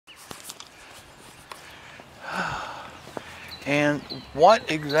And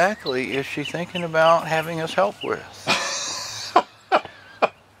what exactly is she thinking about having us help with?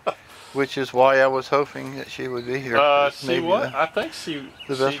 Which is why I was hoping that she would be here. I think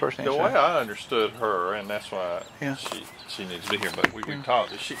the best person. The way I understood her, and that's why yeah. she needs to be here. But we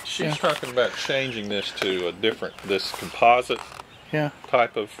talked. She's talking about changing this to a different, this composite. Yeah.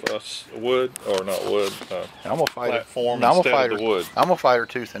 Type of wood, or not wood, I'm gonna fight platform instead of the wood. I'm gonna fight her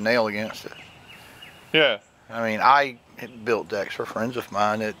tooth and nail against it. Yeah. I mean, I built decks for friends of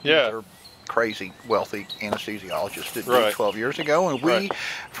mine that are crazy, wealthy anesthesiologists that did 12 years ago, and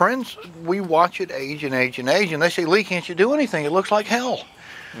we watch it age and age and age, and they say, "Lee, can't you do anything? It looks like hell."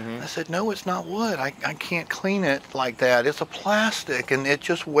 I said, "No, it's not wood. I can't clean it like that. It's a plastic, and it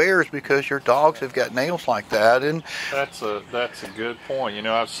just wears because your dogs have got nails like that." And that's a good point. You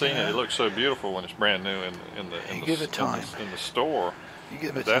know, I've seen it. It looks so beautiful when it's brand new in the store.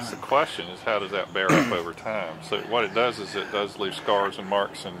 But that's the question: is how does that bear up over time? So what it does is it does leave scars and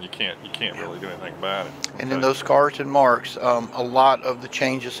marks, and you can't really do anything about it. Okay. And in those scars and marks, a lot of the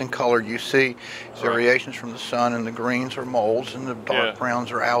changes in color you see is variations from the sun, and the greens are molds, and the dark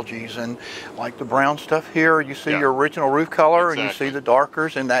browns are algae, and like the brown stuff here, you see your original roof color, and you see the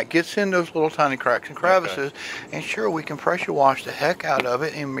darkers, and that gets in those little tiny cracks and crevices. And sure, we can pressure wash the heck out of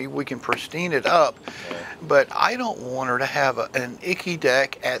it, and we can pristine it up, but I don't want her to have an icky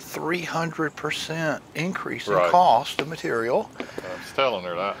deck at 300% increase in cost of material. I was telling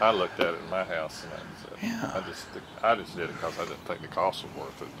her that I looked at it in my house, and I just did it because I didn't think the cost was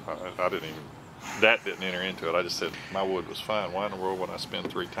worth it. I didn't even. That didn't enter into it. I just said my wood was fine. Why in the world would I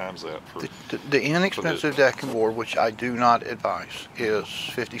spend 3 times that for the inexpensive decking board, which I do not advise, is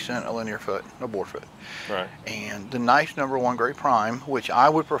 50 cents a linear foot, a board foot. Right. And the nice #1 grade prime, which I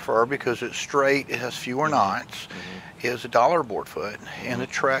would prefer because it's straight, it has fewer knots, is $1 a board foot, and the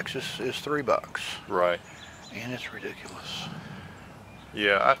Trex is $3. Right. And it's ridiculous.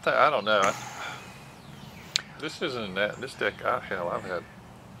 Yeah, I don't know. This isn't that. This deck, I've had.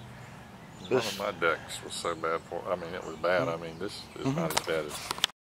 One of my decks was so bad I mean, it was bad. I mean, this is not as bad as